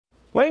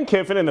Lane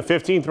Kiffin and the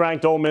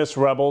 15th-ranked Ole Miss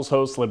Rebels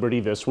host Liberty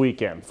this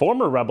weekend.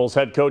 Former Rebels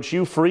head coach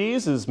Hugh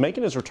Freeze is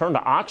making his return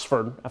to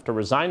Oxford after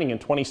resigning in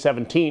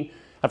 2017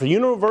 after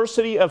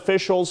university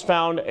officials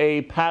found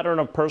a pattern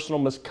of personal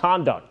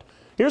misconduct.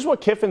 Here's what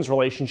Kiffin's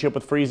relationship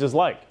with Freeze is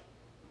like.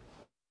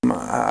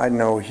 I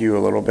know Hugh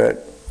a little bit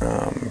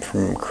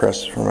from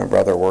Chris, from my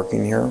brother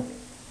working here.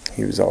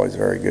 He was always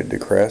very good to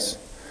Chris.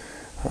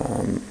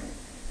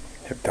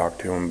 I've talked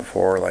to him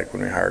before, like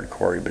when we hired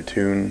Corey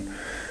Batoon.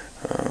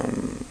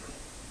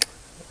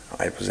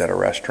 I was at a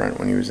restaurant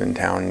when he was in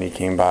town and he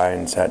came by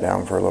and sat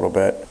down for a little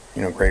bit.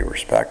 You know, great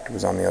respect.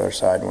 Was on the other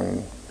side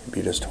when he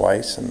beat us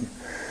twice and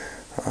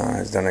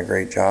has done a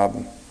great job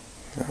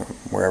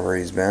wherever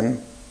he's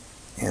been.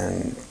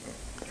 And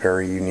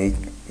very unique,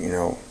 you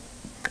know,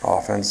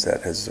 offense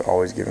that has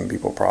always given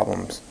people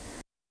problems.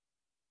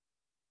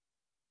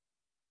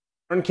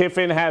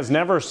 Kiffin has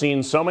never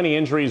seen so many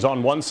injuries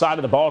on one side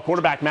of the ball.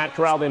 Quarterback Matt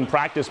Corral didn't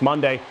practice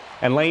Monday,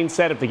 and Lane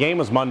said if the game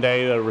was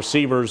Monday, the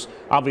receivers,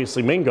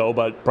 obviously Mingo,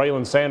 but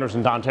Braylon Sanders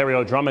and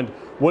Dontario Drummond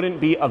wouldn't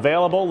be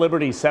available.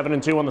 Liberty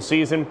 7-2 on the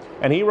season,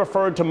 and he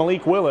referred to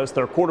Malik Willis,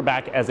 their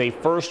quarterback, as a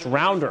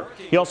first-rounder.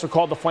 He also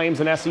called the Flames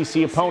an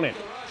SEC opponent.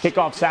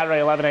 Kickoff Saturday,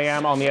 11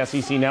 a.m. on the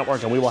SEC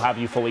Network, and we will have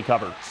you fully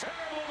covered.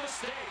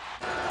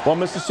 Well,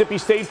 Mississippi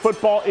State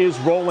football is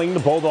rolling. The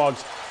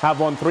Bulldogs have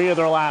won 3 of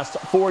their last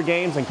 4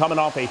 games and coming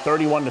off a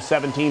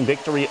 31-17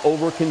 victory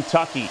over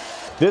Kentucky.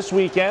 This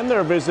weekend,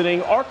 they're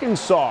visiting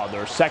Arkansas,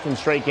 their second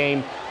straight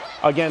game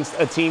against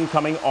a team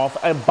coming off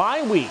a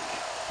bye week.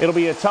 It'll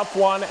be a tough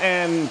one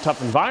and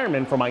tough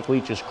environment for Mike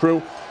Leach's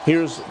crew.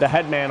 Here's the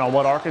head man on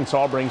what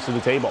Arkansas brings to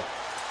the table.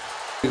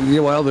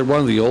 Yeah, well, they're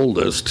one of the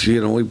oldest.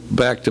 You know,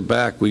 back to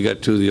back, we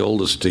got 2 of the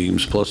oldest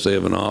teams, plus they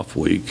have an off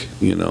week,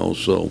 you know,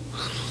 so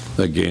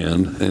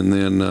again. And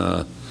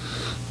then,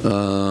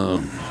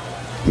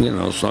 you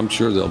know, so I'm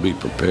sure they'll be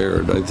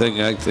prepared. I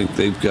think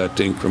they've got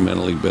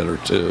incrementally better,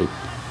 too.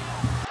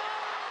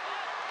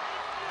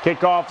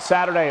 Kickoff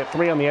Saturday at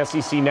 3 on the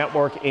SEC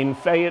Network in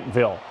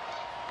Fayetteville.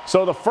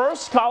 So the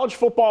first college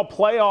football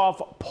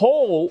playoff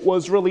poll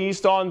was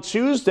released on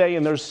Tuesday,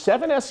 and there's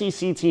 7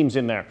 SEC teams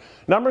in there.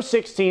 Number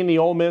 16, the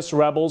Ole Miss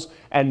Rebels,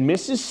 and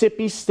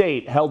Mississippi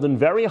State held in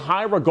very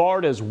high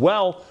regard as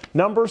well.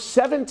 Number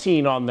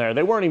 17 on there.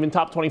 They weren't even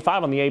top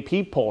 25 on the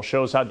AP poll.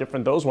 Shows how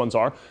different those ones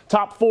are.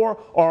 Top 4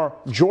 are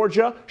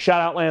Georgia, shout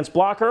out Lance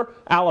Blocker,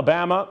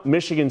 Alabama,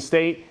 Michigan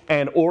State,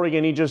 and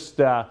Oregon. He just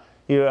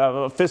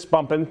fist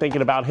bumping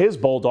thinking about his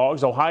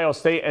Bulldogs. Ohio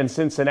State and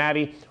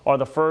Cincinnati are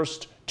the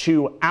first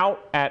 2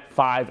 out at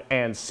 5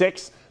 and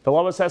 6. The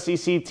lowest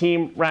SEC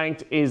team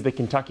ranked is the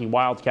Kentucky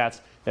Wildcats.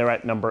 They're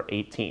at number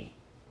 18.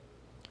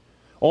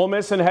 Ole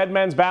Miss and head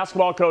men's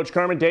basketball coach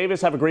Kermit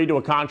Davis have agreed to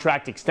a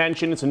contract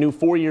extension. It's a new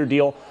 4-year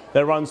deal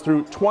that runs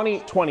through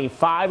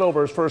 2025.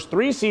 Over his first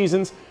 3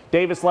 seasons,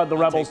 Davis led the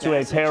Rebels to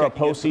a pair of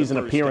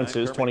postseason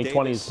appearances.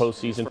 2020's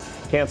postseason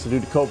canceled due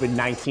to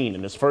COVID-19.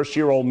 In his first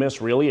year, Ole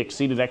Miss really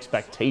exceeded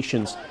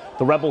expectations.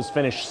 The Rebels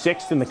finished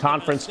 6th in the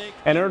conference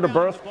and earned a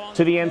berth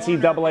to the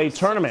NCAA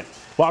tournament,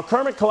 while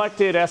Kermit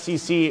collected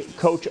SEC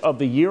Coach of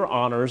the Year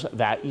honors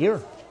that year.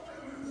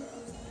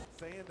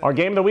 Our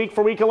game of the week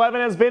for Week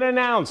 11 has been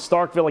announced.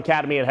 Starkville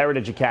Academy at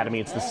Heritage Academy.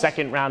 It's the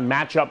second-round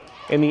matchup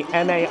in the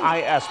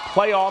MAIS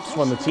playoffs.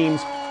 When the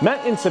teams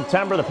met in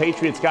September, the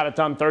Patriots got it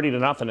done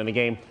 30-0 in a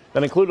game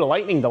that included a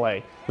lightning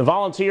delay. The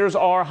Volunteers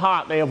are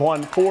hot. They have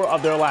won 4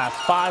 of their last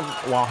 5,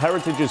 while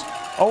Heritage's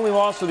only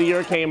loss of the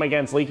year came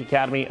against Leake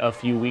Academy a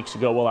few weeks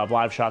ago. We'll have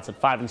live shots at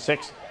 5 and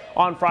 6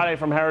 on Friday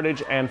from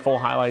Heritage and full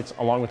highlights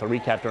along with a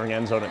recap during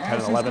End Zone at 10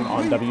 and 11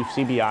 on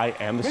WCBI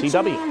and the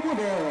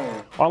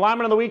CW. Our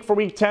lineman of the week for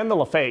Week 10, the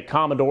Lafayette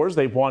Commodores.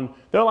 They've won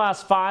their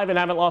last 5 and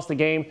haven't lost a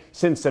game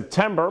since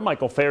September.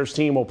 Michael Fair's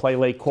team will play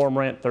Lake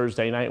Cormorant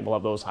Thursday night. We'll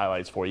have those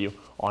highlights for you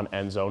on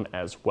End Zone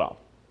as well.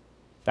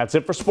 That's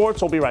it for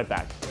sports. We'll be right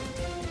back.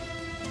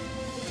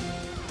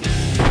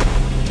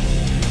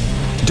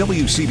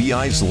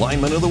 WCBI's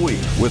Lineman of the Week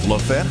with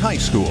Lafayette High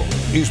School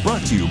is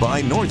brought to you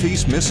by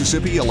Northeast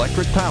Mississippi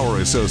Electric Power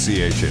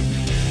Association.